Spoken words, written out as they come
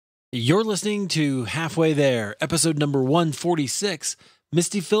You're listening to Halfway There, episode number 146,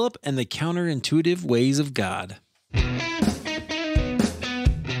 Misty Phillip and the Counterintuitive Ways of God.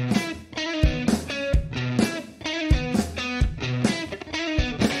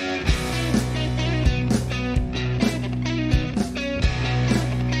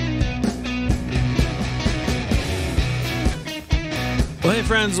 Well, hey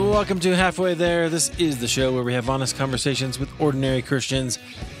friends, welcome to Halfway There. This is the show where we have honest conversations with ordinary Christians.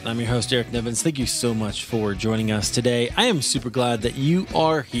 I'm your host, Eric Nevins. Thank you so much for joining us today. I am super glad that you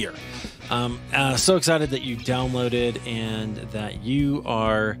are here. So excited that you downloaded and that you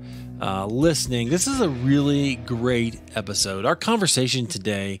are listening. This is a really great episode. Our conversation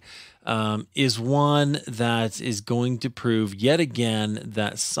today is one that is going to prove yet again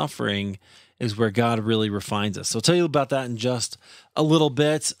that suffering is where God really refines us. So I'll tell you about that in just a little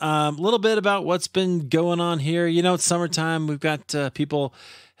bit. A little bit about what's been going on here. You know, it's summertime. We've got people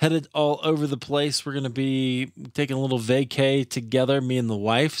headed all over the place. We're going to be taking a little vacay together, me and the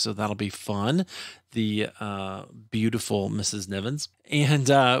wife. So that'll be fun. The beautiful Mrs. Nevins. And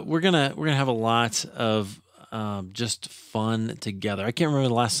we're gonna have a lot of just fun together. I can't remember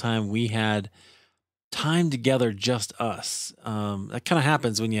the last time we had time together, just us. That kind of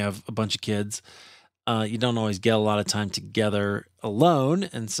happens when you have a bunch of kids. You don't always get a lot of time together alone,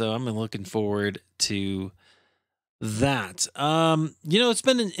 and so I'm looking forward to that. It's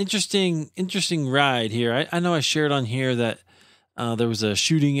been an interesting ride here. I know I shared on here that there was a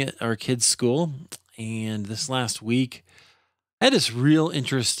shooting at our kids' school, and this last week I had this real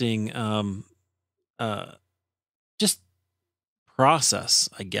interesting just process,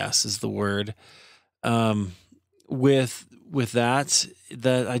 I guess is the word. With that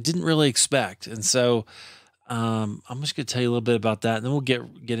I didn't really expect. And so, I'm just going to tell you a little bit about that and then we'll get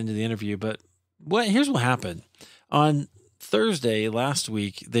into the interview. But here's what happened. On Thursday last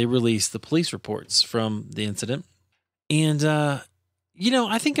week, they released the police reports from the incident. And,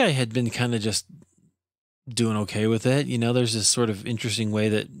 I think I had been kind of just doing okay with it. You know, there's this sort of interesting way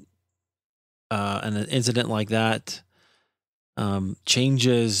that, an incident like that,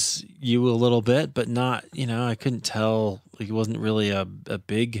 changes you a little bit, but not, I couldn't tell, like it wasn't really a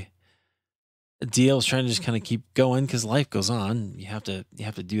big deal. I was trying to just kind of keep going because life goes on. You have to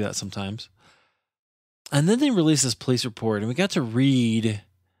do that sometimes. And then they released this police report and we got to read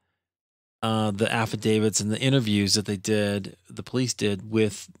the affidavits and the interviews that the police did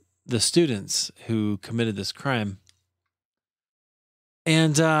with the students who committed this crime.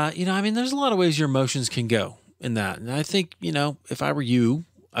 And, there's a lot of ways your emotions can go in that. And I think, if I were you,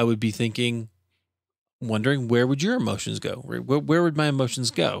 I would be wondering, where would your emotions go? Where would my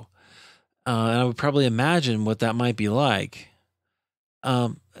emotions go? And I would probably imagine what that might be like.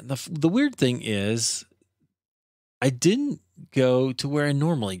 The weird thing is I didn't go to where I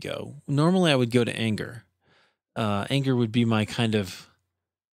normally go. Normally I would go to anger. Anger would be my kind of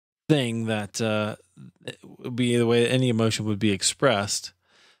thing that would be the way any emotion would be expressed.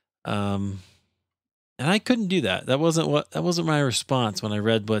 And I couldn't do that. That wasn't my response when I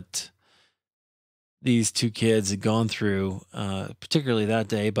read what these two kids had gone through, particularly that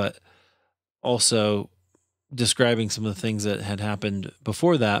day, but also describing some of the things that had happened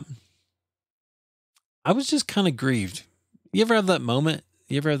before that. I was just kind of grieved. You ever have that moment?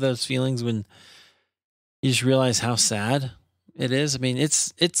 You ever have those feelings when you just realize how sad it is? I mean,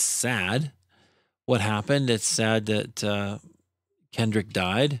 it's sad what happened. It's sad that Kendrick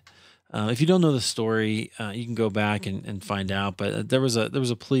died. If you don't know the story, you can go back and find out. But there was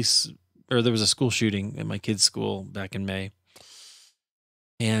a school shooting at my kid's school back in May,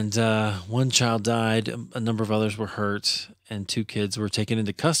 and one child died. A number of others were hurt, and two kids were taken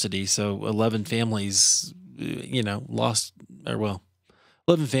into custody. So 11 families, 11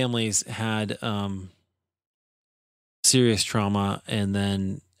 families had serious trauma,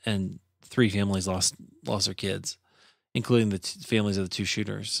 and 3 families lost their kids, including the families of the 2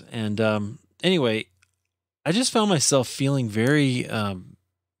 shooters. And anyway, I just found myself feeling very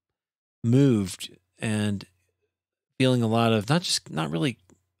moved and feeling a lot of not really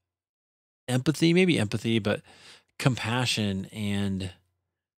empathy, but compassion and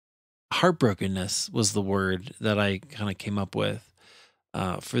heartbrokenness was the word that I kind of came up with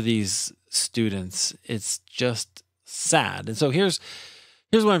for these students. It's just sad. And so here's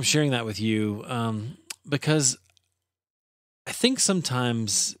why I'm sharing that with you, because I think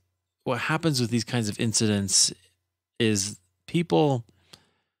sometimes what happens with these kinds of incidents is people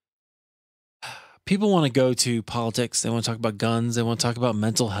want to go to politics. They want to talk about guns. They want to talk about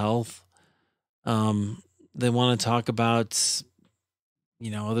mental health. They want to talk about,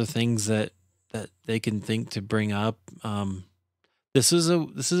 other things that they can think to bring up. this is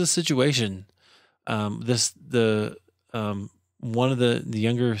a situation. One of the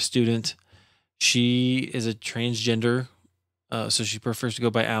younger student, she is a transgender, so she prefers to go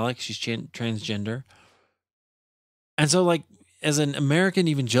by Alex. She's transgender, and so like as an American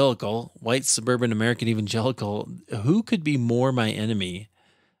evangelical, white suburban American evangelical, who could be more my enemy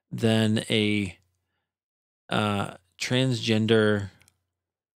than a transgender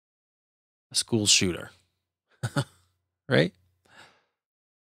school shooter, right?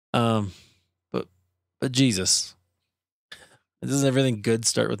 Um, but Jesus, doesn't everything good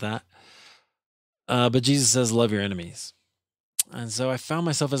start with that? But Jesus says, "Love your enemies," and so I found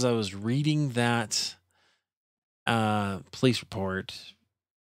myself as I was reading that police report,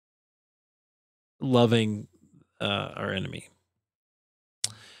 loving our enemy.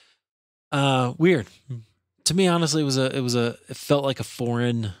 Weird to me, honestly. It felt like a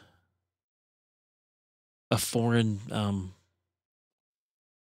foreign.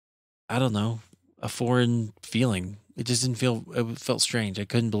 I don't know, a foreign feeling. It just didn't feel. It felt strange. I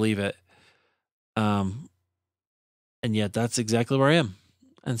couldn't believe it. Um, and yet that's exactly where I am.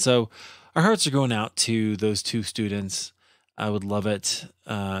 And so our hearts are going out to those two students. I would love it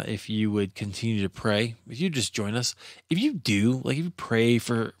if you would continue to pray. If you just join us, if you do, like if you pray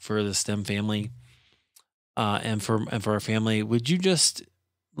for the STEM family and for our family, would you just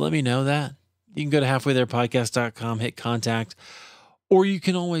let me know that? You can go to halfwaytherepodcast.com, hit contact, or you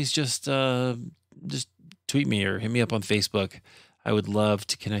can always just tweet me or hit me up on Facebook. I would love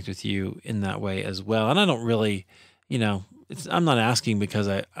to connect with you in that way as well. And I don't really, I'm not asking because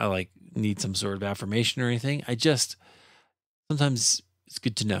I like need some sort of affirmation or anything. I just, sometimes it's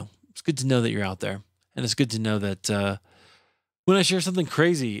good to know. It's good to know that you're out there. And it's good to know that when I share something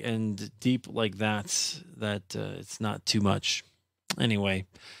crazy and deep like that, it's not too much. Anyway,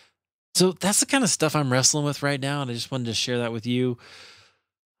 so that's the kind of stuff I'm wrestling with right now. And I just wanted to share that with you.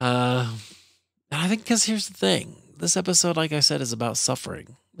 And I think because here's the thing. This episode, like I said, is about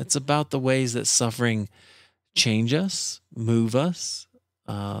suffering. It's about the ways that suffering change us, move us,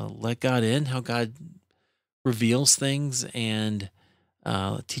 let God in, how God reveals things and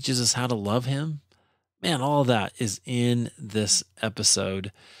teaches us how to love him. Man, all of that is in this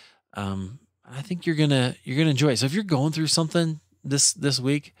episode. I think you're gonna enjoy it. So if you're going through something this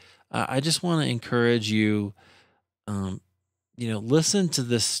week, I just want to encourage you, listen to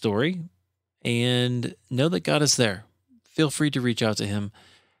this story and know that God is there. Feel free to reach out to him.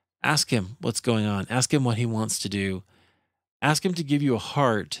 Ask him what's going on. Ask him what he wants to do. Ask him to give you a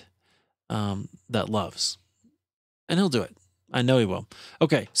heart that loves. And he'll do it. I know he will.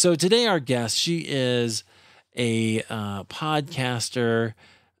 Okay, so today our guest, she is a podcaster.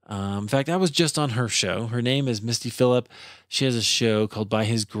 In fact, I was just on her show. Her name is Misty Phillip. She has a show called By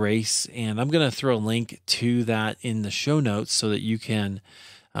His Grace, and I'm going to throw a link to that in the show notes so that you can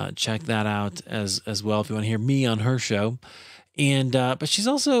check that out as well if you want to hear me on her show. And but she's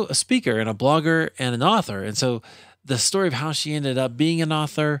also a speaker and a blogger and an author. And so the story of how she ended up being an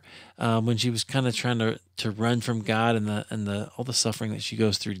author when she was kind of trying to run from God and the all the suffering that she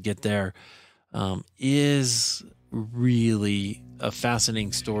goes through to get there is really a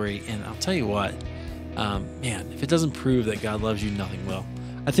fascinating story. And I'll tell you what, man, if it doesn't prove that God loves you, nothing will.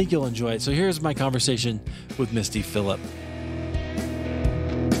 I think you'll enjoy it. So here's my conversation with Misty Phillip.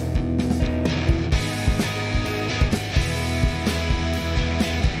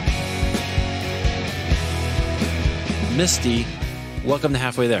 Misty, welcome to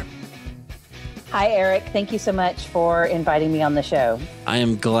Halfway There. Hi, Eric. Thank you so much for inviting me on the show. I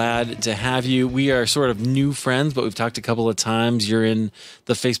am glad to have you. We are sort of new friends, but we've talked a couple of times. You're in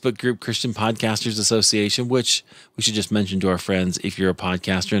the Facebook group Christian Podcasters Association, which we should just mention to our friends. If you're a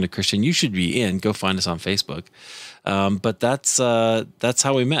podcaster and a Christian, you should be in. Go find us on Facebook. But that's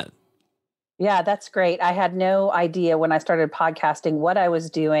how we met. Yeah, that's great. I had no idea when I started podcasting what I was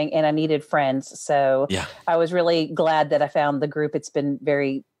doing, and I needed friends. So yeah. I was really glad that I found the group. It's been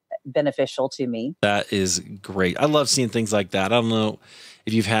very beneficial to me. That is great. I love seeing things like that. I don't know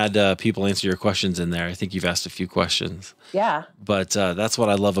if you've had people answer your questions in there. I think you've asked a few questions. Yeah. But that's what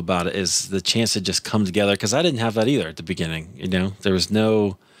I love about it is the chance to just come together, because I didn't have that either at the beginning. There was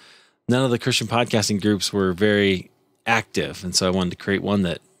none of the Christian podcasting groups were very active. And so I wanted to create one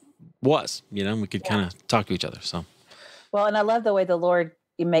that was, we could kind of talk to each other. So, well, and I love the way the Lord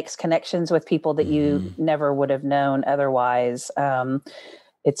makes connections with people that you never would have known otherwise.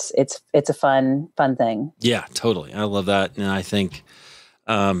 It's a fun thing. Yeah, totally. I love that. And I think,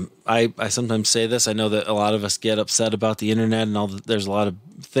 I sometimes say this, I know that a lot of us get upset about the internet and there's a lot of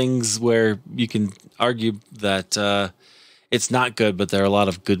things where you can argue that, it's not good, but there are a lot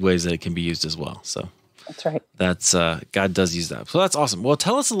of good ways that it can be used as well. So. That's right. That's God does use that. So that's awesome. Well,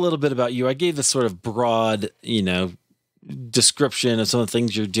 tell us a little bit about you. I gave this sort of broad, description of some of the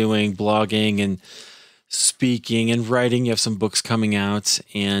things you're doing, blogging and speaking and writing. You have some books coming out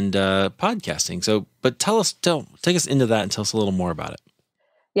and podcasting. So, but take us into that and tell us a little more about it.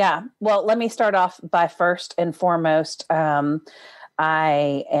 Yeah. Well, let me start off by first and foremost,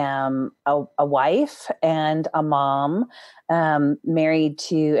 I am a wife and a mom, married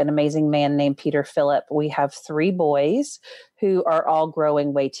to an amazing man named Peter Phillip. We have 3 boys who are all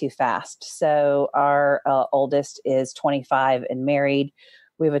growing way too fast. So our oldest is 25 and married.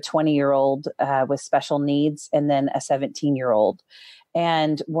 We have a 20-year-old with special needs and then a 17-year-old.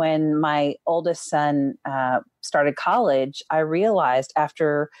 And when my oldest son started college, I realized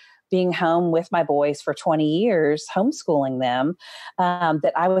after being home with my boys for 20 years, homeschooling them,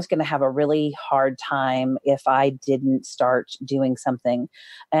 that I was going to have a really hard time if I didn't start doing something.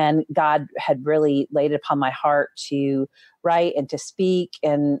 And God had really laid it upon my heart to write and to speak.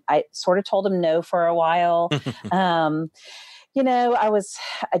 And I sort of told him no for a while. I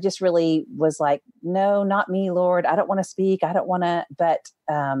just really was like, no, not me, Lord. I don't want to speak. I don't want to, but,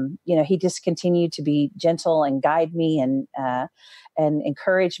 he just continued to be gentle and guide me and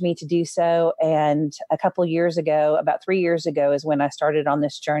encourage me to do so. And a couple of years ago, about 3 years ago, is when I started on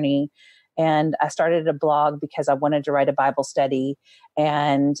this journey. And I started a blog because I wanted to write a Bible study,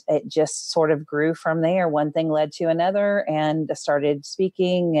 and it just sort of grew from there. One thing led to another, and I started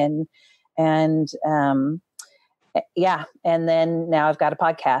speaking and then now I've got a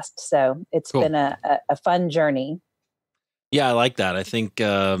podcast. So it's Cool. been a fun journey. Yeah, I like that. I think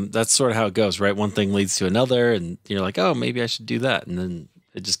that's sort of how it goes, right? One thing leads to another, and you're like, oh, maybe I should do that. And then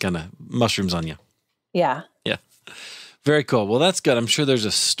it just kind of mushrooms on you. Yeah. Yeah. Very cool. Well, that's good. I'm sure there's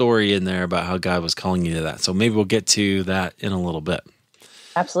a story in there about how God was calling you to that. So maybe we'll get to that in a little bit.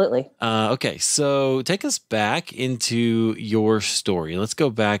 Absolutely. Okay. So take us back into your story. Let's go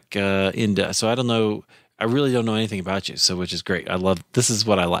back so I really don't know anything about you, which is great. This is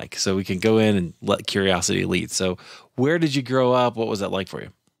what I like. So we can go in and let curiosity lead. So where did you grow up? What was that like for you?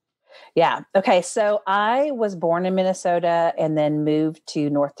 Yeah. Okay. So I was born in Minnesota and then moved to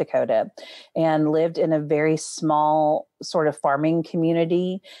North Dakota and lived in a very small sort of farming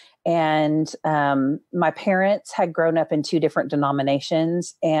community. And my parents had grown up in 2 different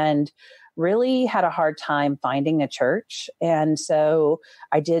denominations and really had a hard time finding a church. And so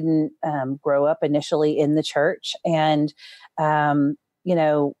I didn't grow up initially in the church, and,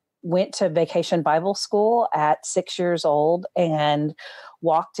 went to vacation Bible school at 6 years old and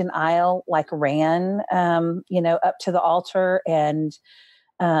walked an aisle, like ran, up to the altar, and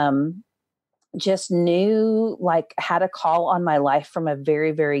just knew, like, had a call on my life from a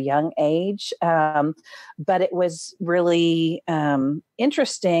very, very young age. But it was really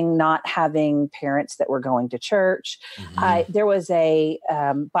interesting not having parents that were going to church. Mm-hmm. There was a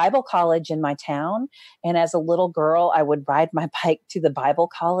Bible college in my town. And as a little girl, I would ride my bike to the Bible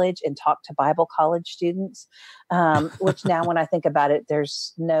college and talk to Bible college students, which now when I think about it,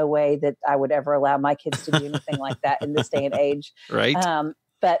 there's no way that I would ever allow my kids to do anything like that in this day and age. Right.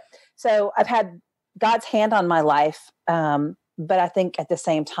 But so I've had God's hand on my life. But I think at the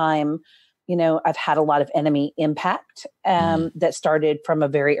same time, I've had a lot of enemy impact that started from a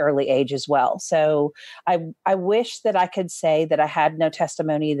very early age as well. So I wish that I could say that I had no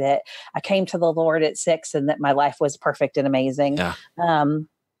testimony, that I came to the Lord at 6 and that my life was perfect and amazing. Yeah.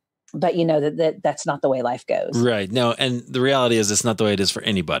 But that's not the way life goes. Right. No. And the reality is it's not the way it is for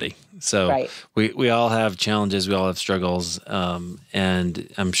anybody. So right. we all have challenges. We all have struggles.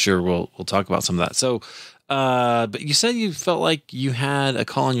 And I'm sure we'll talk about some of that. So, but you said you felt like you had a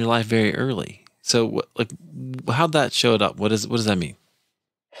call in your life very early. So how'd that show up? What does that mean?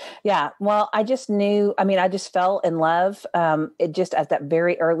 Yeah. Well, I just knew, I just fell in love, it just at that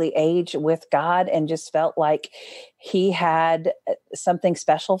very early age with God, and just felt like he had something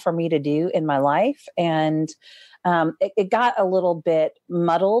special for me to do in my life. And it got a little bit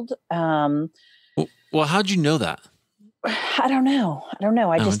muddled. Well, how'd you know that? I don't know.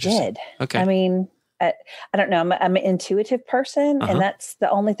 I just did. Okay. I don't know. I'm an intuitive person. And that's the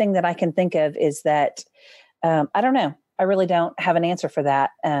only thing that I can think of is that, I don't know. I really don't have an answer for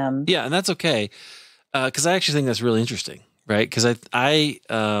that. Yeah, and that's okay. Because I actually think that's really interesting, right? Because I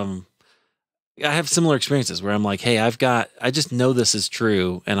have similar experiences where I'm like, hey, I just know this is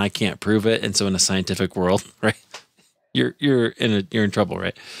true and I can't prove it. And so in a scientific world, right, you're in trouble,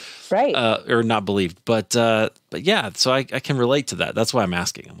 right? Right. Or not believed. But yeah, so I can relate to that. That's why I'm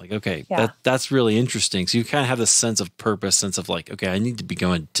asking. I'm like, okay, that's really interesting. So you kind of have this sense of purpose, sense of like, okay, I need to be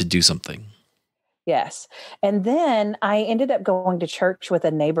going to do something. Yes. And then I ended up going to church with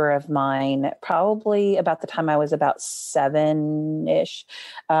a neighbor of mine, probably about the time I was about 7-ish.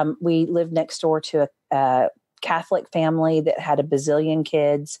 We lived next door to a Catholic family that had a bazillion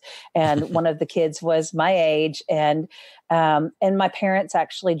kids, and one of the kids was my age. And my parents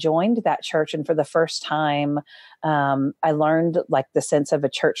actually joined that church, and for the first time, I learned like the sense of a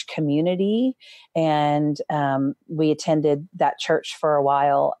church community. And we attended that church for a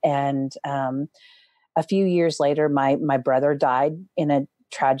while, and a few years later, my brother died in a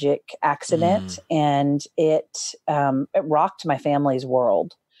tragic accident, and it rocked my family's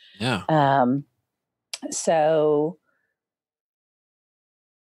world. Yeah. So,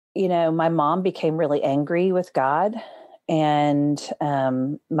 my mom became really angry with God, and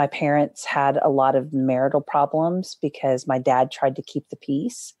my parents had a lot of marital problems because my dad tried to keep the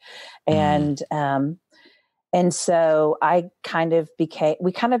peace, and so we kind of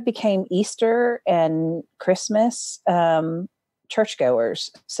became Easter and Christmas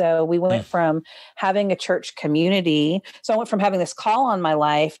churchgoers. So we went from having a church community. So I went from having this call on my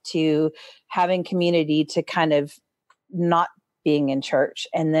life to having community to kind of not being in church.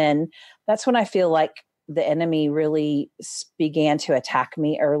 And then that's when I feel like the enemy really began to attack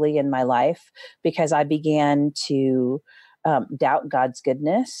me early in my life, because I began to doubt God's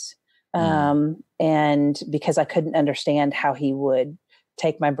goodness. And because I couldn't understand how he would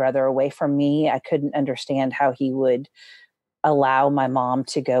take my brother away from me, I couldn't understand how he would allow my mom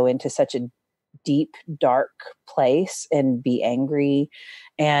to go into such a deep, dark place and be angry.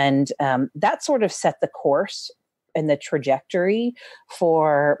 And that sort of set the course and the trajectory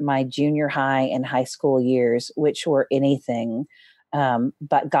for my junior high and high school years, which were anything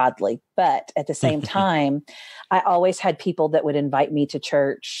but godly. But at the same time, I always had people that would invite me to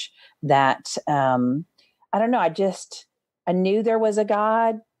church that, I don't know, I knew there was a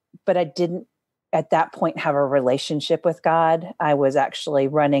God, but I didn't at that point have a relationship with God. I was actually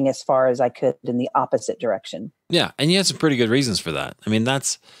running as far as I could in the opposite direction. Yeah. And you had some pretty good reasons for that. I mean, I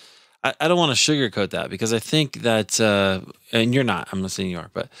don't want to sugarcoat that, because I think that, and you're not, I'm not saying you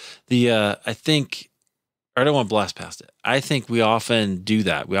are, but I think, or I don't want to blast past it. I think we often do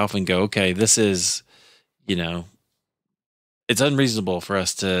that. We often go, okay, this is, it's unreasonable for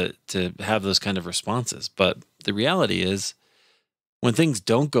us to have those kind of responses. But the reality is, when things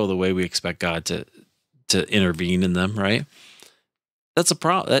don't go the way we expect God to intervene in them, right? That's a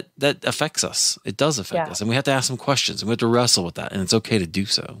problem that affects us. It does affect us, and we have to ask some questions, and we have to wrestle with that, and it's okay to do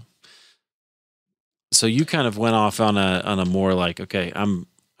so. So you kind of went off on a more like, okay, I'm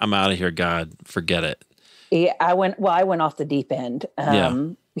out of here, God, forget it. Yeah, I went off the deep end.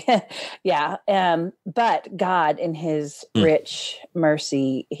 Yeah. But God, in his rich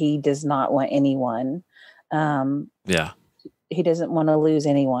mercy, he does not want anyone. He doesn't want to lose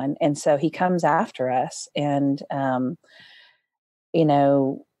anyone. And so he comes after us. And, I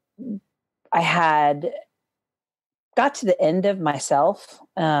got to the end of myself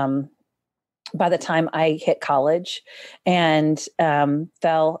by the time I hit college, and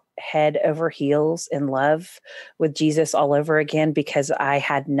fell head over heels in love with Jesus all over again, because I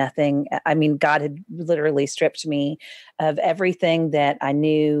had nothing. I mean, God had literally stripped me of everything that I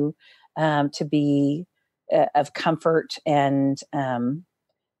knew to be of comfort, and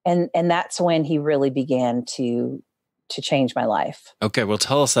that's when he really began to change my life. Okay, well,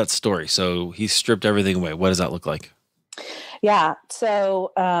 tell us that story. So he stripped everything away. What does that look like? Yeah.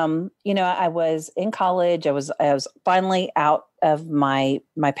 So, I was in college. I was finally out of my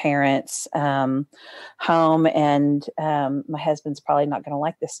parents' home, and my husband's probably not going to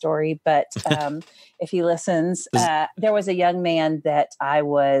like this story, but if he listens, there was a young man that I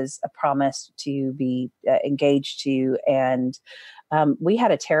was promised to be engaged to, and we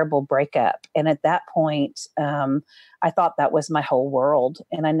had a terrible breakup. And at that point, I thought that was my whole world.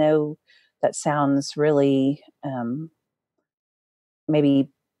 And I know that sounds really maybe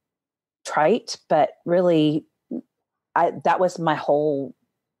trite, but really that was my whole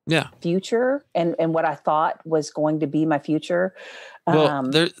future, and what I thought was going to be my future. Well,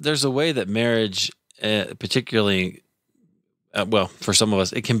 there's a way that marriage, particularly, for some of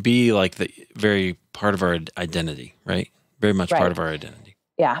us, it can be like the very part of our identity, right? Very much part of our identity.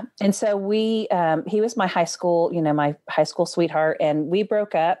 Yeah. And so he was my high school sweetheart, and we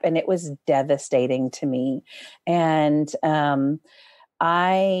broke up, and it was devastating to me. And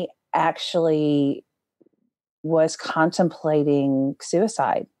I actually was contemplating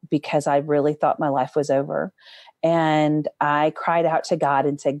suicide because I really thought my life was over. And I cried out to God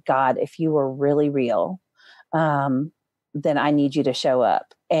and said, God, if you were really real, then I need you to show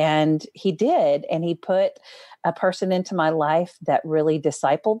up. And he did. And he put a person into my life that really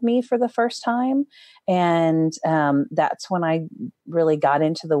discipled me for the first time. And that's when I really got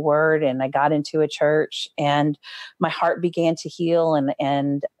into the word, and I got into a church, and my heart began to heal.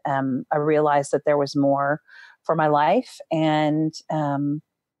 And I realized that there was more for my life. And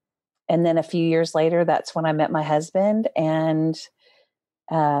then a few years later, that's when I met my husband, and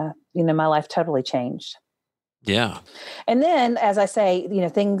my life totally changed. Yeah. And then, as I say,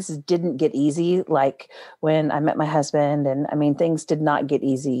 things didn't get easy. Like when I met my husband, and I mean, things did not get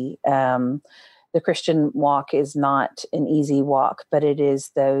easy. The Christian walk is not an easy walk, but it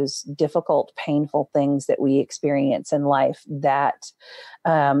is those difficult, painful things that we experience in life that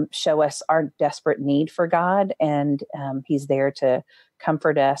show us our desperate need for God. And he's there to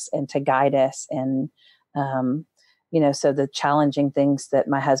comfort us and to guide us. And, so the challenging things that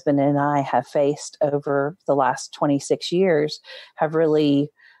my husband and I have faced over the last 26 years have really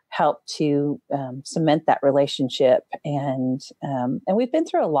helped to cement that relationship. And we've been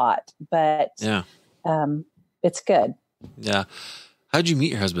through a lot, but it's good. Yeah. How'd you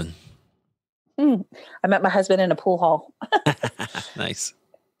meet your husband? I met my husband in a pool hall. Nice.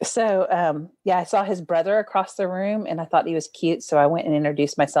 So, I saw his brother across the room, and I thought he was cute. So I went and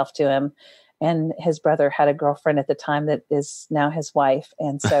introduced myself to him. And his brother had a girlfriend at the time that is now his wife.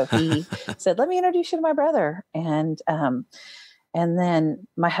 And so he said, "Let me introduce you to my brother." And then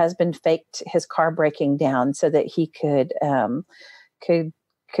my husband faked his car breaking down so that he could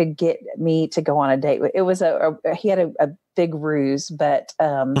get me to go on a date. It was he had a big ruse, but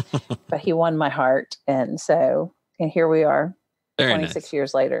he won my heart. And here we are. Very 26 nice.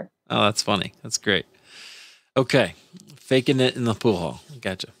 years later. Oh, that's funny. That's great. Okay. Faking it in the pool hall.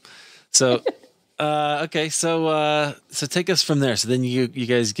 Gotcha. So, okay. So take us from there. So then you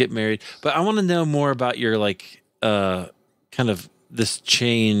guys get married, but I want to know more about your, kind of this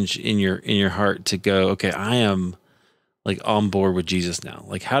change in your heart to go, okay, I am on board with Jesus now.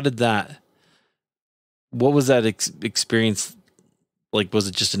 What was that experience? Was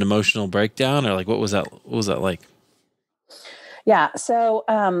it just an emotional breakdown, or what was that like? Yeah. So,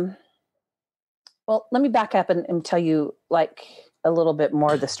 well, let me back up and tell you a little bit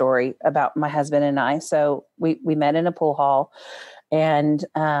more of the story about my husband and I. So we met in a pool hall, and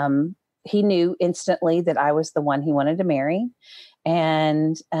he knew instantly that I was the one he wanted to marry.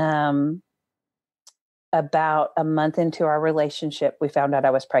 And about a month into our relationship, we found out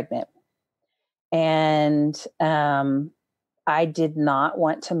I was pregnant. And I did not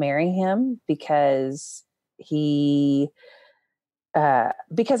want to marry him because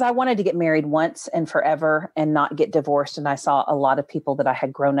because I wanted to get married once and forever and not get divorced. And I saw a lot of people that I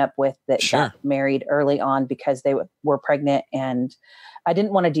had grown up with that got married early on because they were pregnant, and I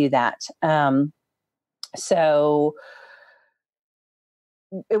didn't want to do that. So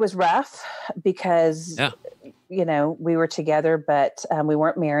it was rough because, we were together, but we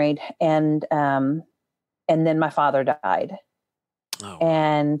weren't married. And then my father died. Oh.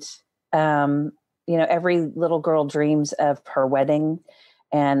 And, every little girl dreams of her wedding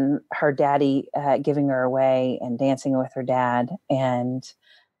and her daddy giving her away and dancing with her dad. And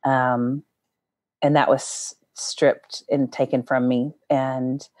that was stripped and taken from me.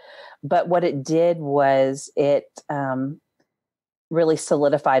 But what it did was it really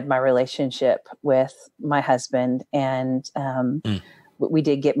solidified my relationship with my husband. And we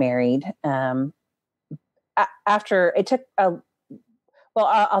did get married. After it took well,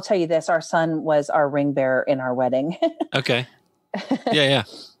 I'll tell you this. Our son was our ring bearer in our wedding. Okay. Yeah.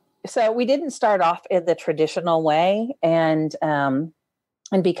 So we didn't start off in the traditional way. And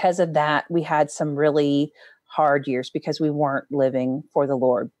because of that, we had some really hard years because we weren't living for the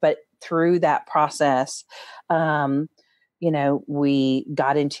Lord. But through that process, we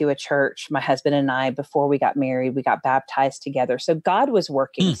got into a church, my husband and I, before we got married, we got baptized together. So God was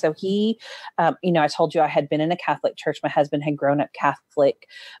working. So he, I told you I had been in a Catholic church. My husband had grown up Catholic,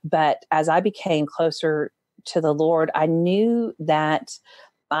 but as I became closer to the Lord, I knew that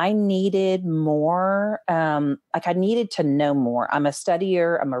I needed more. I needed to know more. I'm a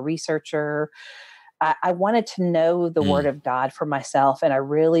studier. I'm a researcher. I wanted to know the Word of God for myself, and I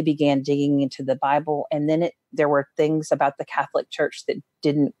really began digging into the Bible. And then there were things about the Catholic Church that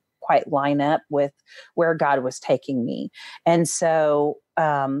didn't quite line up with where God was taking me. And so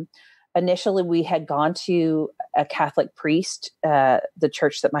initially we had gone to a Catholic priest, the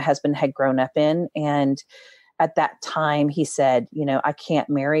church that my husband had grown up in. And at that time he said, I can't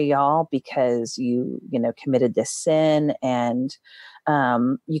marry y'all because you committed this sin, and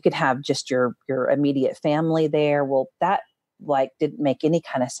you could have just your immediate family there. Well, that didn't make any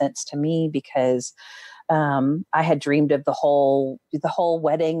kind of sense to me because I had dreamed of the whole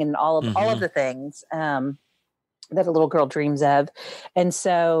wedding and all of the things that a little girl dreams of. And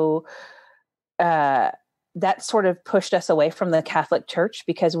so that sort of pushed us away from the Catholic Church,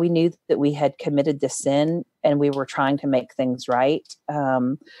 because we knew that we had committed this sin and we were trying to make things right,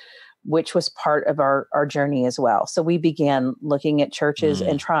 which was part of our journey as well. So we began looking at churches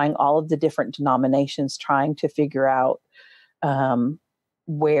and trying all of the different denominations, trying to figure out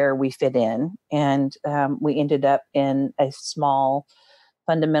where we fit in. And we ended up in a small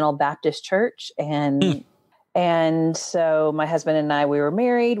fundamental Baptist church. And so my husband and I, we were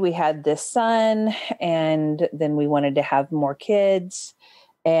married, we had this son, and then we wanted to have more kids,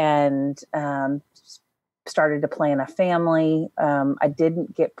 and started to plan a family. I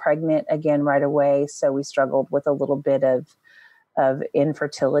didn't get pregnant again right away, so we struggled with a little bit of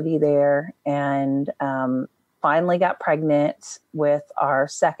infertility there, and finally got pregnant with our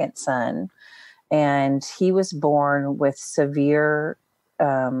second son. And he was born with severe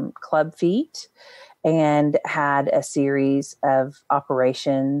club feet, and had a series of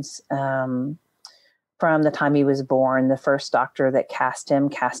operations from the time he was born. The first doctor that cast him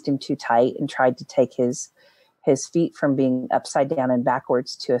too tight and tried to take his feet from being upside down and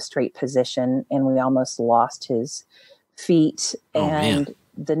backwards to a straight position, and we almost lost his feet. And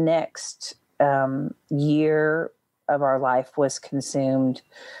the next year of our life was consumed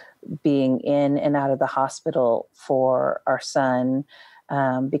being in and out of the hospital for our son.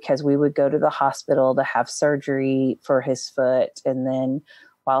 Because we would go to the hospital to have surgery for his foot. And then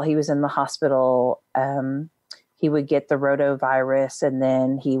while he was in the hospital, he would get the rotavirus, and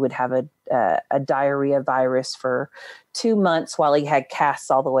then he would have a diarrhea virus for 2 months while he had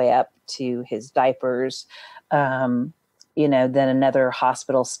casts all the way up to his diapers. Then another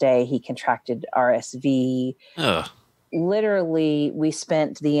hospital stay, he contracted RSV. Ugh. Literally, we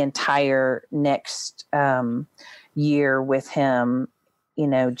spent the entire next year with him,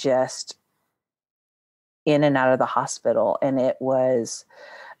 just in and out of the hospital. And it was,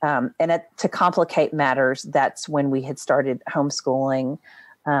 to complicate matters, that's when we had started homeschooling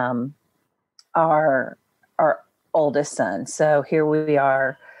our oldest son. So here we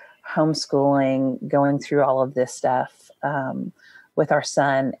are homeschooling, going through all of this stuff with our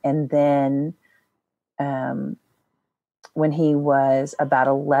son. And then when he was about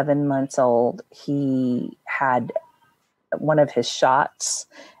 11 months old, he had one of his shots,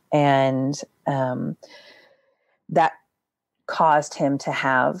 and that caused him to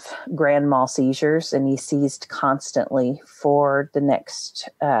have grand mal seizures, and he seized constantly for the next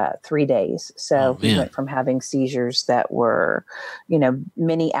 3 days. So he went from having seizures that were,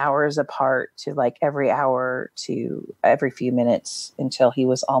 many hours apart to like every hour to every few minutes, until he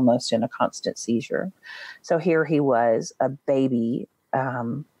was almost in a constant seizure. So here he was, a baby,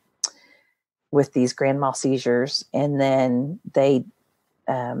 with these grand mal seizures, and then they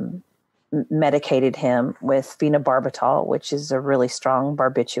medicated him with phenobarbital, which is a really strong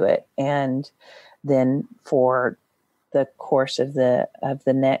barbiturate. And then for the course of the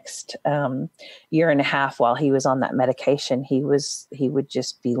next year and a half, while he was on that medication, he would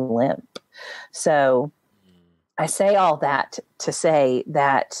just be limp. So I say all that to say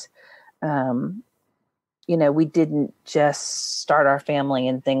that we didn't just start our family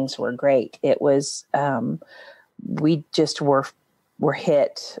and things were great. It was, we just were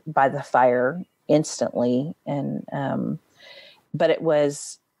hit by the fire instantly. And, but it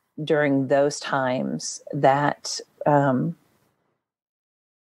was during those times that, the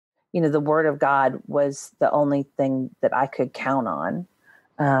word of God was the only thing that I could count on,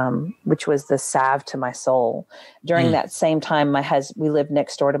 which was the salve to my soul. During that same time, we lived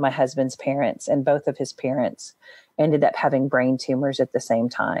next door to my husband's parents, and both of his parents ended up having brain tumors at the same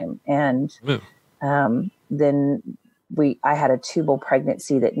time. And then I had a tubal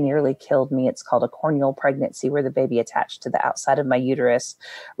pregnancy that nearly killed me. It's called a corneal pregnancy, where the baby attached to the outside of my uterus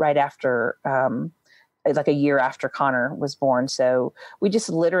right after, like a year after Connor was born. So we just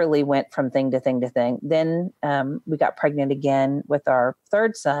literally went from thing to thing to thing. Then we got pregnant again with our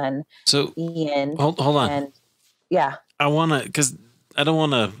third son. So Ian. Hold on. And yeah. I want to just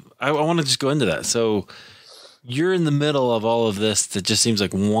go into that. So you're in the middle of all of this that just seems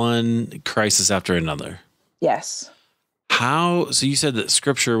like one crisis after another. Yes. So you said that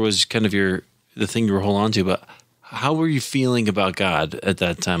scripture was kind of the thing you were holding on to, but how were you feeling about God at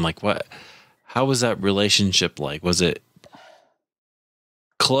that time? Like how was that relationship like? Was it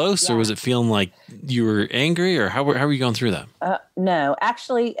close, or was it feeling like you were angry, or how were you going through that? No,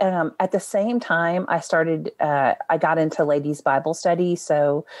 actually, at the same time I got into ladies' Bible study.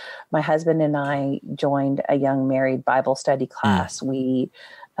 So my husband and I joined a young married Bible study class. We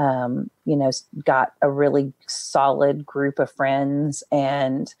got a really solid group of friends,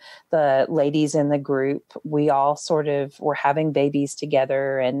 and the ladies in the group, we all sort of were having babies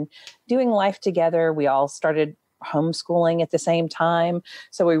together and doing life together. We all started homeschooling at the same time.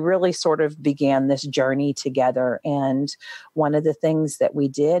 So we really sort of began this journey together. And one of the things that we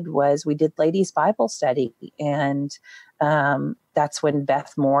did was we did ladies Bible study. And that's when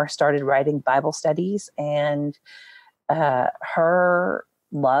Beth Moore started writing Bible studies, and her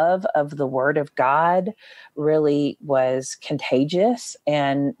love of the Word of God really was contagious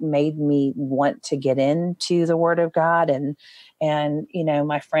and made me want to get into the Word of God. And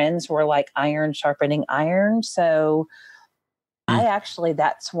my friends were like iron sharpening iron. So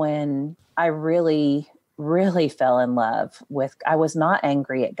that's when I really, really fell in love with, I was not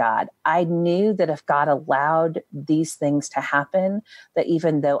angry at God. I knew that if God allowed these things to happen, that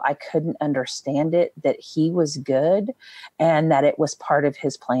even though I couldn't understand it, that he was good and that it was part of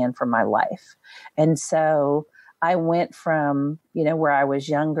his plan for my life. And so I went from, where I was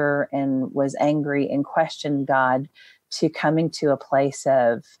younger and was angry and questioned God, to coming to a place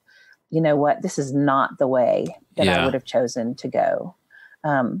of, this is not the way that I would have chosen to go.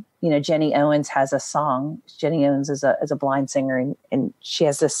 Jenny Owens has a song. Jenny Owens is a blind singer, and she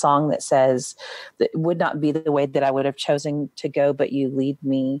has this song that says that it would not be the way that I would have chosen to go, but you lead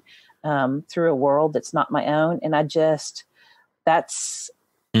me through a world that's not my own. And I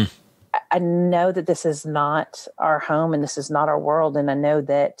know that this is not our home and this is not our world. And I know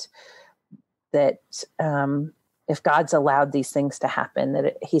that if God's allowed these things to happen,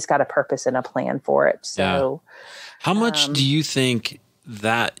 that he's got a purpose and a plan for it. So how much do you think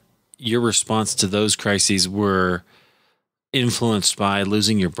that your response to those crises were influenced by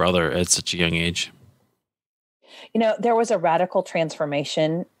losing your brother at such a young age? There was a radical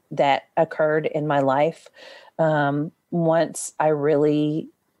transformation that occurred in my life once I really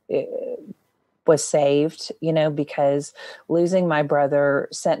was saved, because losing my brother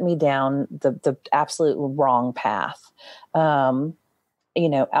sent me down the absolute wrong path.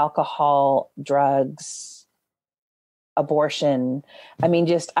 Alcohol, drugs, abortion. I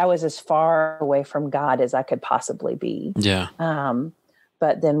mean, I was as far away from God as I could possibly be. Yeah.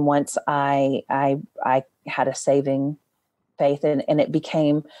 But then once I had a saving faith, and it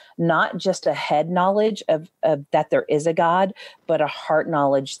became not just a head knowledge of that there is a God, but a heart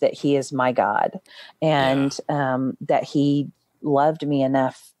knowledge that he is my God, and that he loved me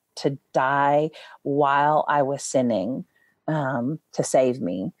enough to die while I was sinning to save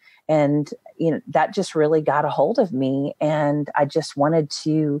me. And, that just really got a hold of me, and I just wanted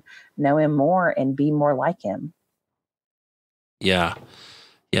to know him more and be more like him. Yeah.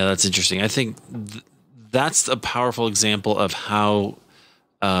 Yeah. That's interesting. I think that's a powerful example of how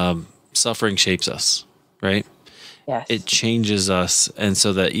suffering shapes us, right? Yes. It changes us. And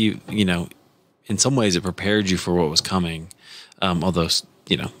so that in some ways it prepared you for what was coming. Although,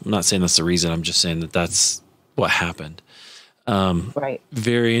 I'm not saying that's the reason. I'm just saying that that's what happened. Right.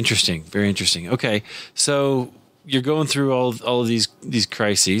 Very interesting. Very interesting. Okay. So you're going through all of these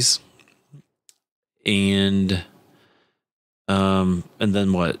crises, and then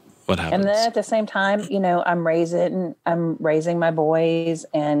what happens? And then at the same time, I'm raising my boys,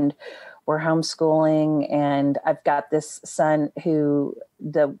 and we're homeschooling, and I've got this son who,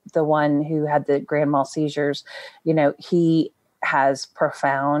 the one who had the grand mal seizures, he has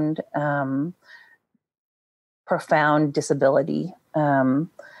profound disability.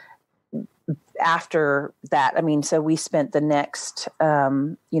 After that, so we spent the next,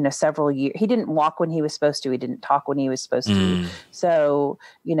 several years. He didn't walk when he was supposed to. He didn't talk when he was supposed to. So,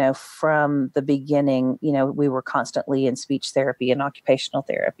 from the beginning, we were constantly in speech therapy and occupational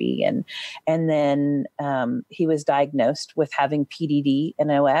therapy. And then he was diagnosed with having PDD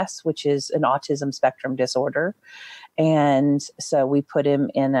and OS, which is an autism spectrum disorder. And so we put him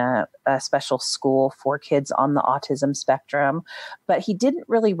in a special school for kids on the autism spectrum, but he didn't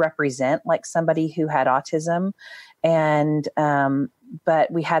really represent like somebody who had autism. And,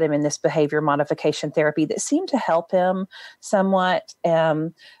 but we had him in this behavior modification therapy that seemed to help him somewhat.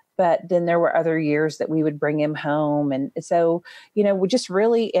 But then there were other years that we would bring him home. And so, we're just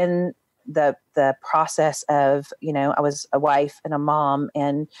really in the process of, I was a wife and a mom,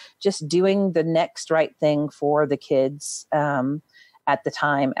 and just doing the next right thing for the kids at the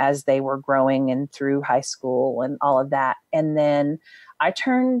time as they were growing and through high school and all of that. And then I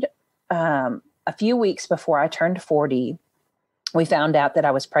turned a few weeks before I turned 40, we found out that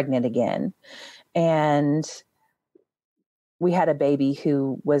I was pregnant again. And we had a baby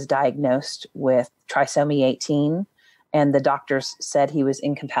who was diagnosed with trisomy 18. And the doctors said he was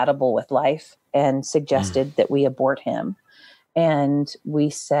incompatible with life and suggested that we abort him. And we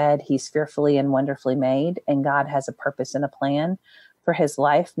said he's fearfully and wonderfully made, and God has a purpose and a plan for his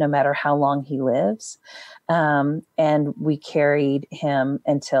life, no matter how long he lives. And we carried him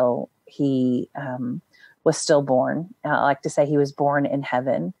until he was stillborn. I like to say he was born in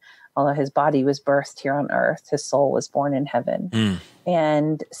heaven. Although his body was birthed here on earth, his soul was born in heaven.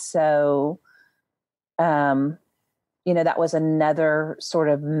 And so, that was another sort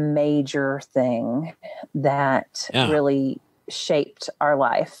of major thing that really shaped our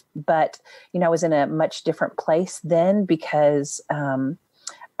life. But, I was in a much different place then because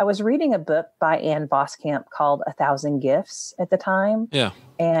I was reading a book by Ann Voskamp called 1,000 Gifts at the time. Yeah.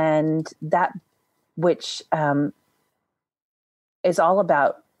 And that, which is all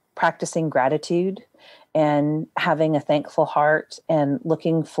about practicing gratitude and having a thankful heart and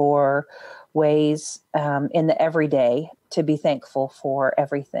looking for ways in the everyday to be thankful for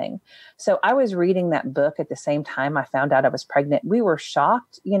everything. So I was reading that book at the same time I found out I was pregnant. We were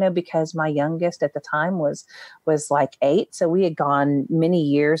shocked, because my youngest at the time was like 8. So we had gone many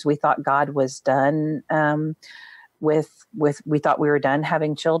years. We thought God was done we thought we were done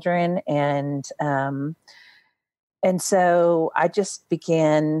having children. And so I just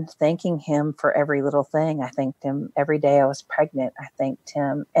began thanking him for every little thing. I thanked him every day I was pregnant. I thanked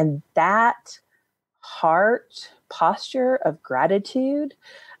him. And that heart posture of gratitude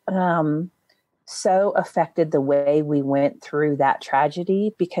so affected the way we went through that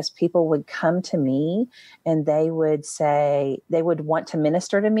tragedy, because people would come to me and they would say they would want to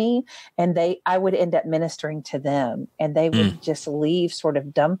minister to me, and I would end up ministering to them, and they would just leave sort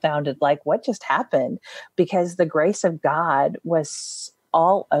of dumbfounded, like, what just happened? Because the grace of God was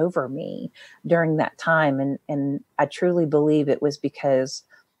all over me during that time. And I truly believe it was because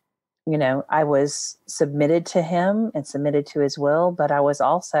I was submitted to him and submitted to his will, but I was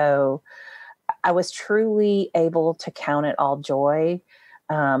truly able to count it all joy,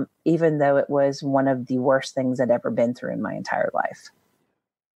 even though it was one of the worst things I'd ever been through in my entire life.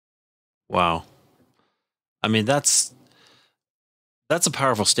 Wow. I mean, that's a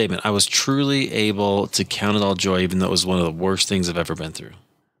powerful statement. I was truly able to count it all joy, even though it was one of the worst things I've ever been through.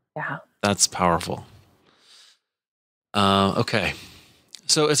 Yeah. That's powerful. Okay.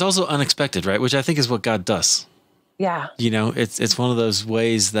 So it's also unexpected, right? Which I think is what God does. Yeah. It's one of those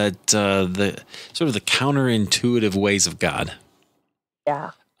ways that the sort of the counterintuitive ways of God.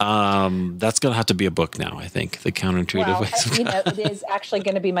 Yeah. That's going to have to be a book now, I think. The counterintuitive ways of God. It is actually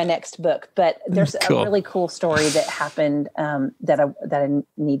going to be my next book, but there's a really cool story that happened that I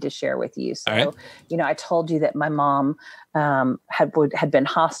need to share with you. So, right. I told you that my mom had been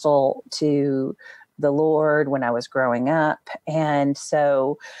hostile to the Lord when I was growing up. And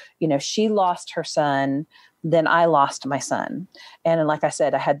so, she lost her son. Then I lost my son. And like I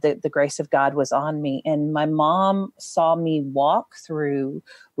said, I had the grace of God was on me. And my mom saw me walk through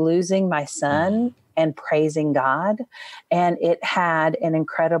losing my son and praising God. And it had an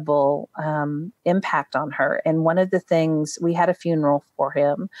incredible impact on her. And one of the things, we had a funeral for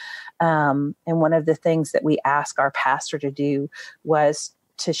him. And one of the things that we asked our pastor to do was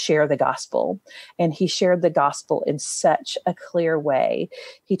to share the gospel. And he shared the gospel in such a clear way.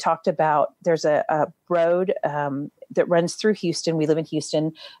 He talked about, there's a road that runs through Houston. We live in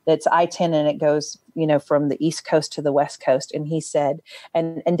Houston. That's I-10, and it goes, from the East Coast to the West Coast. And he said,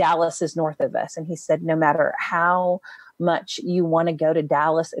 and Dallas is north of us. And he said, no matter how much you want to go to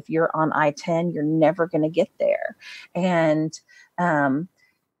Dallas, if you're on I-10, you're never going to get there. And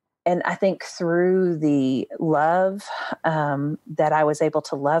I think through the love that I was able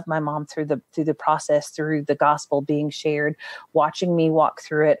to love my mom through the process, through the gospel being shared, watching me walk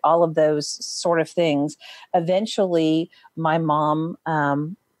through it, all of those sort of things, eventually my mom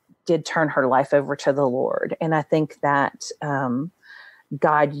did turn her life over to the Lord. And I think that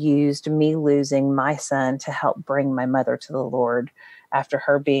God used me losing my son to help bring my mother to the Lord after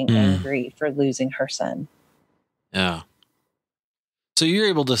her being angry for losing her son. Yeah. So you're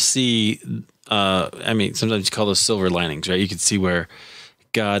able to see, sometimes you call those silver linings, right? You can see where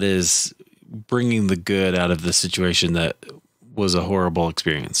God is bringing the good out of the situation that was a horrible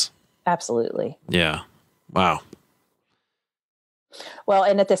experience. Absolutely. Yeah. Wow. Well,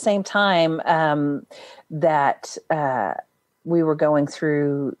 and at the same time that we were going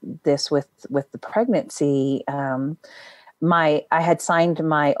through this with the pregnancy, I had signed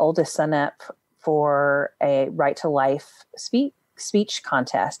my oldest son up for a Right to Life speech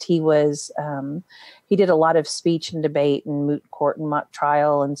contest. He was he did a lot of speech and debate and moot court and mock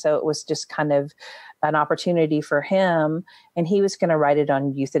trial, and so it was just kind of an opportunity for him, and he was going to write it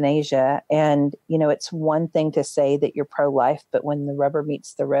on euthanasia. And, it's one thing to say that you're pro-life, but when the rubber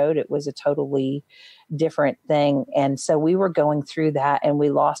meets the road, it was a totally different thing. And so we were going through that, and we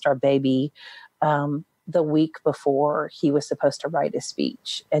lost our baby the week before he was supposed to write his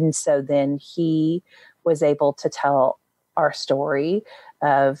speech. And so then he was able to tell our story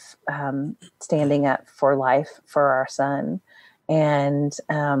of standing up for life for our son. And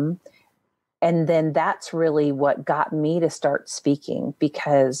then that's really what got me to start speaking,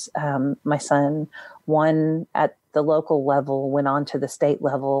 because my son won at the local level, went on to the state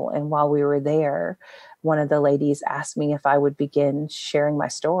level. And while we were there, one of the ladies asked me if I would begin sharing my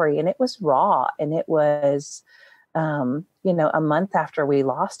story. And it was raw, and it was, a month after we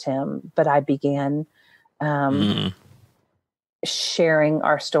lost him, but I began sharing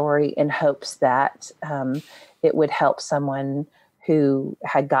our story in hopes that it would help someone who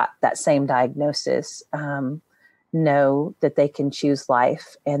had got that same diagnosis know that they can choose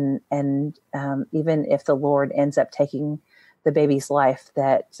life. And even if the Lord ends up taking the baby's life,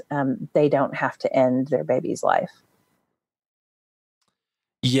 that they don't have to end their baby's life.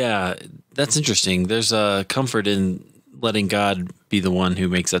 Yeah, that's interesting. There's a comfort in letting God be the one who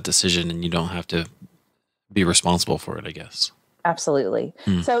makes that decision, and you don't have to be responsible for it, I guess. Absolutely.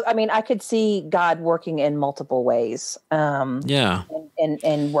 So, I could see God working in multiple ways. And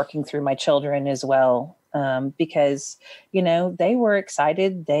working through my children as well. Because, they were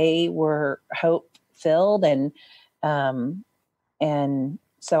excited, they were hope filled. And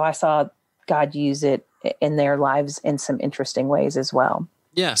so I saw God use it in their lives in some interesting ways as well.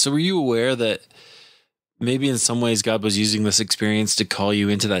 Yeah. So were you aware that maybe in some ways God was using this experience to call you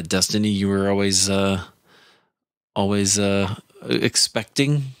into that destiny you were always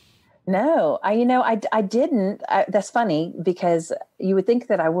expecting? No, I didn't. That's funny, because you would think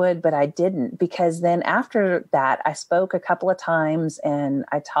that I would, but I didn't, because then after that, I spoke a couple of times, and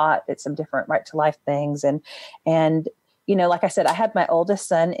I taught at some different Right to Life things. And like I said, I had my oldest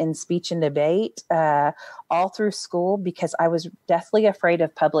son in speech and debate all through school, because I was deathly afraid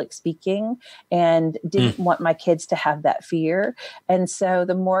of public speaking and didn't want my kids to have that fear. And so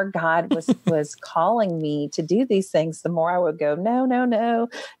the more God was calling me to do these things, the more I would go, no,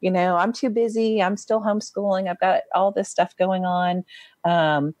 I'm too busy. I'm still homeschooling. I've got all this stuff going on.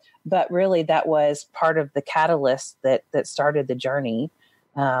 But really, that was part of the catalyst that started the journey.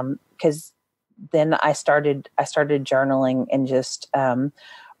 Because then I started journaling and just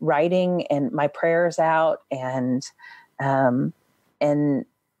writing and my prayers out. And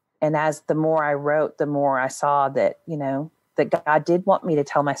as the more I wrote, the more I saw that, that God did want me to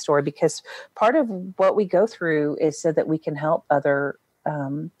tell my story, because part of what we go through is so that we can help other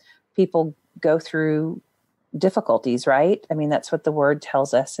people go through difficulties, right? That's what the word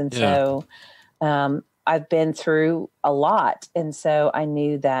tells us. And so I've been through a lot. And so I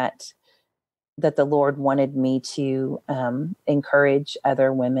knew that the Lord wanted me to encourage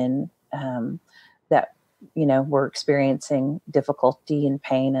other women that, were experiencing difficulty and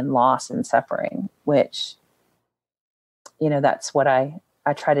pain and loss and suffering, which, that's what I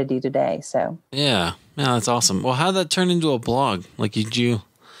try to do today. So, yeah, that's awesome. Well, how did that turn into a blog? Like,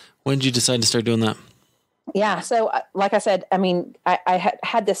 when did you decide to start doing that? Yeah. So like I said, I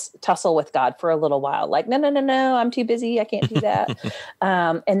had this tussle with God for a little while, like, no, I'm too busy. I can't do that.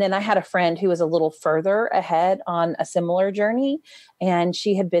 And then I had a friend who was a little further ahead on a similar journey. And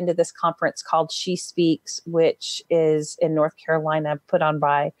she had been to this conference called She Speaks, which is in North Carolina, put on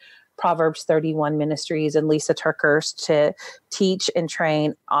by Proverbs 31 Ministries and Lisa Turkhurst, to teach and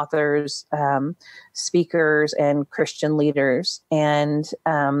train authors, speakers, and Christian leaders. And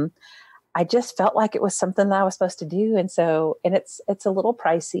I just felt like it was something that I was supposed to do. And so, and it's a little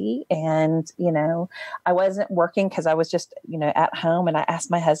pricey, and, I wasn't working because I was just, at home. And I asked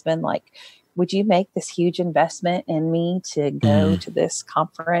my husband, like, would you make this huge investment in me to go to this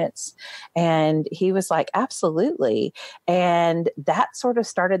conference? And he was like, absolutely. And that sort of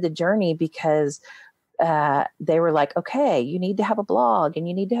started the journey, because they were like, okay, you need to have a blog and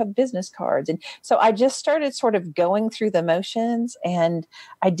you need to have business cards. And so I just started sort of going through the motions, and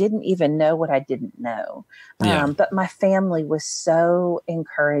I didn't even know what I didn't know. But my family was so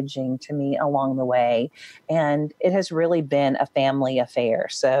encouraging to me along the way, and it has really been a family affair.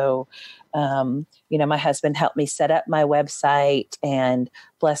 So, my husband helped me set up my website, and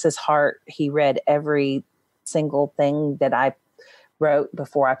bless his heart, he read every single thing that I wrote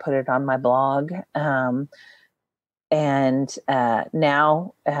before I put it on my blog.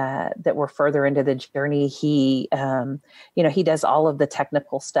 now that we're further into the journey, he does all of the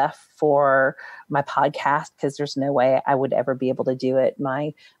technical stuff for my podcast, because there's no way I would ever be able to do it.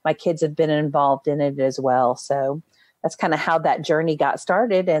 My kids have been involved in it as well. So that's kind of how that journey got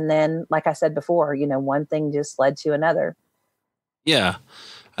started. And then, like I said before, one thing just led to another. Yeah,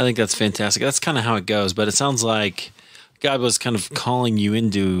 I think that's fantastic. That's kind of how it goes. But it sounds like God was kind of calling you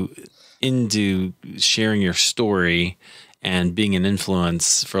into sharing your story and being an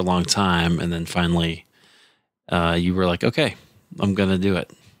influence for a long time. And then finally, you were like, okay, I'm going to do it.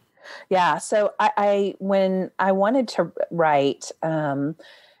 Yeah. So when I wanted to write, I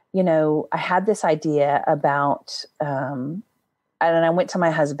had this idea about, and I went to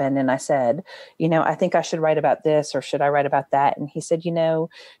my husband and I said, I think I should write about this, or should I write about that? And he said, you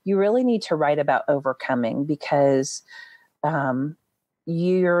really need to write about overcoming, because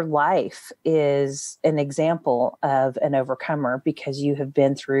your life is an example of an overcomer, because you have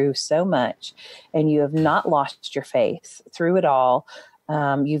been through so much and you have not lost your faith through it all.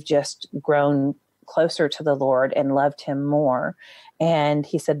 You've just grown closer to the Lord and loved him more. And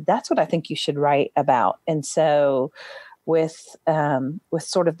he said, that's what I think you should write about. And so with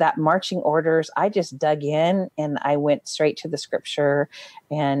sort of that marching orders, I just dug in and I went straight to the scripture.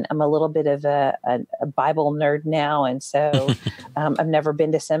 And I'm a little bit of a Bible nerd now. And so I've never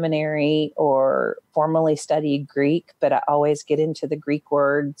been to seminary or formally studied Greek, but I always get into the Greek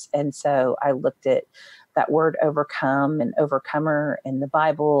words. And so I looked at that word overcome and overcomer in the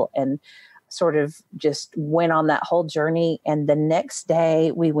Bible, and sort of just went on that whole journey. And the next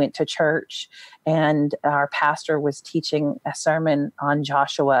day we went to church, and our pastor was teaching a sermon on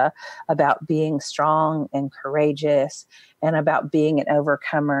Joshua about being strong and courageous and about being an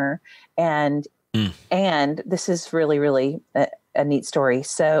overcomer. And this is really, really a neat story.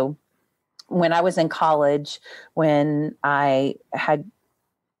 So when I was in college, when I had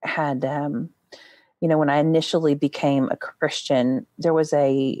when I initially became a Christian, there was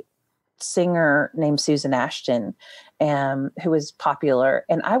a singer named Susan Ashton, who was popular,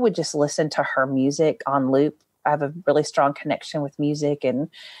 and I would just listen to her music on loop. I have a really strong connection with music, and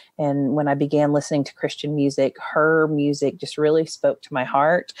when I began listening to Christian music, her music just really spoke to my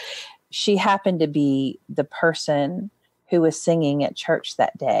heart. She happened to be the person who was singing at church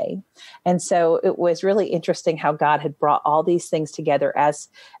that day. And so it was really interesting how God had brought all these things together as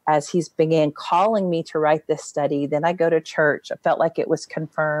he's began calling me to write this study. Then I go to church. I felt like it was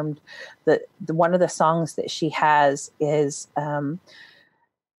confirmed that one of the songs that she has is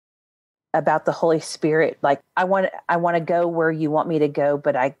about the Holy Spirit. Like, I want to go where you want me to go,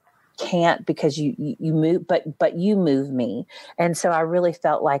 but I can't, because you move, but you move me. And so I really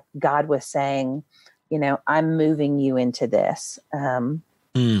felt like God was saying, I'm moving you into this.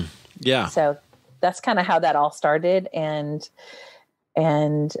 Yeah. So that's kind of how that all started. And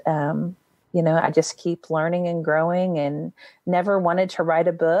I just keep learning and growing, and never wanted to write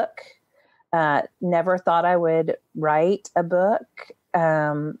a book. Never thought I would write a book.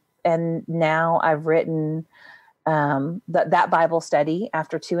 And now I've written that Bible study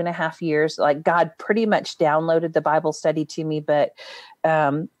after 2.5 years. Like, God pretty much downloaded the Bible study to me, but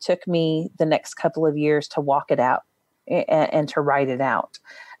took me the next couple of years to walk it out and to write it out.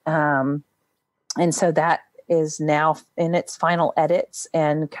 And so that is now in its final edits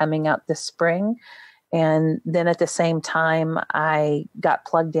and coming out this spring. And then at the same time, I got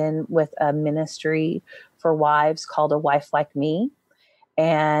plugged in with a ministry for wives called A Wife Like Me.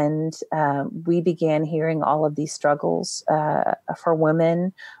 And we began hearing all of these struggles for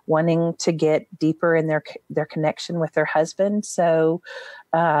women wanting to get deeper in their connection with their husband. So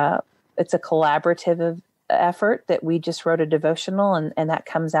it's a collaborative effort that we just wrote a devotional, and that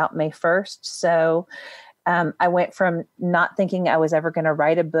comes out May 1st. So I went from not thinking I was ever going to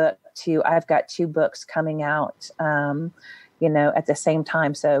write a book to I've got 2 books coming out, at the same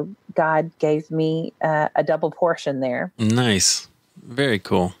time. So God gave me a double portion there. Nice. Very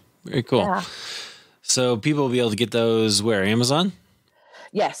cool. Very cool. Yeah. So people will be able to get those where? Amazon?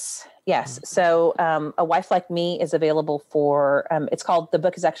 Yes. So A Wife Like Me is available for, the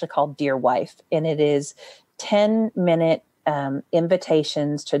book is actually called Dear Wife, and it is 10-minute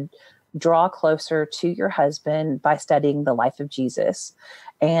invitations to draw closer to your husband by studying the life of Jesus.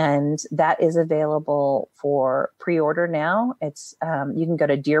 And that is available for pre-order now. It's you can go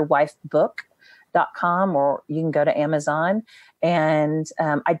to dearwifebook.com, or you can go to Amazon. And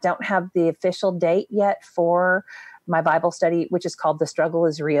I don't have the official date yet for my Bible study, which is called The Struggle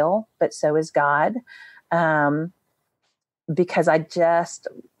is Real, but So is God. Because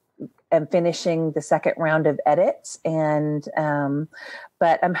am finishing the second round of edits, and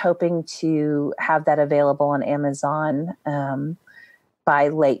but I'm hoping to have that available on Amazon by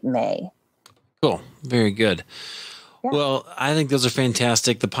late May. Cool. Very good. Yeah. Well, I think those are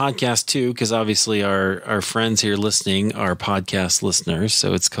fantastic. The podcast too, because obviously our friends here listening are podcast listeners.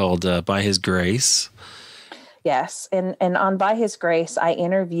 So it's called By His Grace. Yes. And on By His Grace, I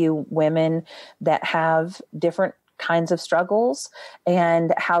interview women that have different kinds of struggles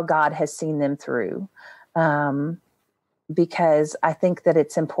and how God has seen them through. Because I think that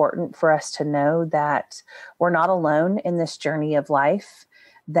it's important for us to know that we're not alone in this journey of life,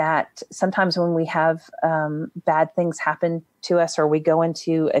 that sometimes when we have bad things happen to us, or we go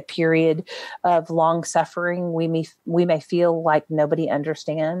into a period of long suffering, we may feel like nobody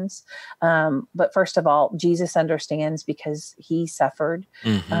understands. But first of all, Jesus understands, because he suffered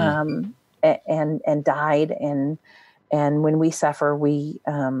and died. And when we suffer, we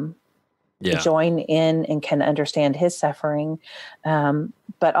join in and can understand his suffering.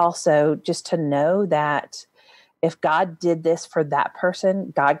 But also just to know that if God did this for that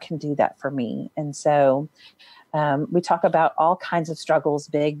person, God can do that for me. And so we talk about all kinds of struggles,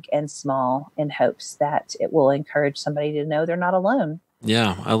 big and small, in hopes that it will encourage somebody to know they're not alone.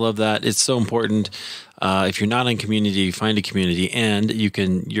 Yeah, I love that. It's so important. If you're not in community, find a community, and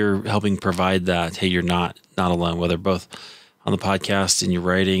you're helping provide that. Hey, you're not alone, whether both on the podcast and your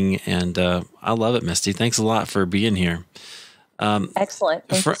writing. And I love it, Misty. Thanks a lot for being here. Excellent.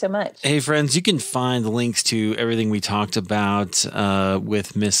 Thank you so much. Hey, friends, you can find the links to everything we talked about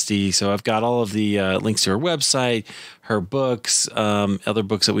with Misty. So I've got all of the links to her website, her books, other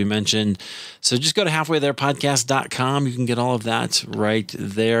books that we mentioned. So just go to halfwaytherepodcast.com. You can get all of that right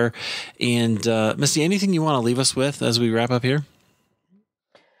there. And Misty, anything you want to leave us with as we wrap up here?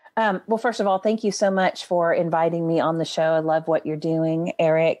 Well, first of all, thank you so much for inviting me on the show. I love what you're doing,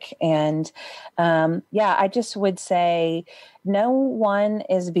 Eric. And I just would say no one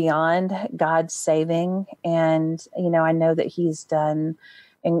is beyond God's saving. And, I know that he's done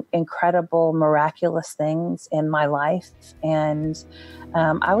incredible, miraculous things in my life. And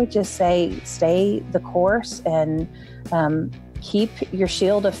I would just say, stay the course and keep your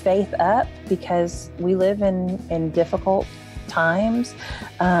shield of faith up, because we live in difficult times.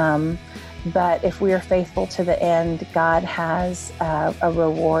 But if we are faithful to the end, God has a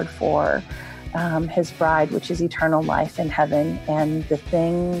reward for his bride, which is eternal life in heaven. And the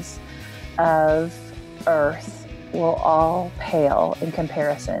things of earth will all pale in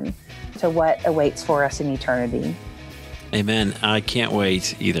comparison to what awaits for us in eternity. Amen. I can't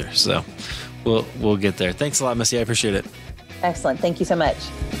wait either. So we'll get there. Thanks a lot, Misty. I appreciate it. Excellent. Thank you so much.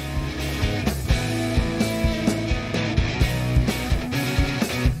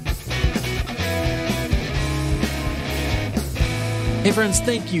 Hey friends,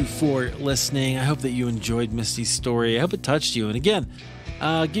 thank you for listening. I hope that you enjoyed Misty's story. I hope it touched you. And again,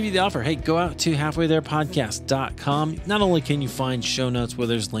 give you the offer. Hey, go out to halfwaytherepodcast.com. Not only can you find show notes where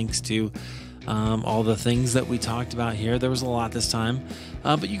there's links to all the things that we talked about here. There was a lot this time.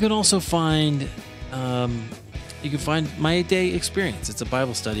 But you can also find my 8-day experience. It's a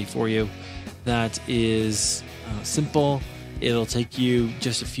Bible study for you that is simple. It'll take you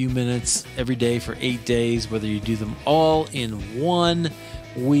just a few minutes every day for 8 days, whether you do them all in 1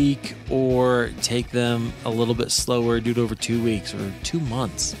 week or take them a little bit slower, do it over 2 weeks or 2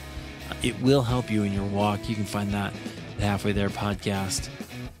 months. It will help you in your walk. You can find that at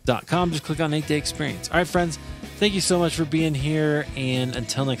halfwaytherepodcast.com. Just click on 8-day experience. All right, friends, thank you so much for being here. And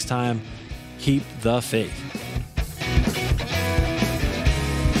until next time, keep the faith.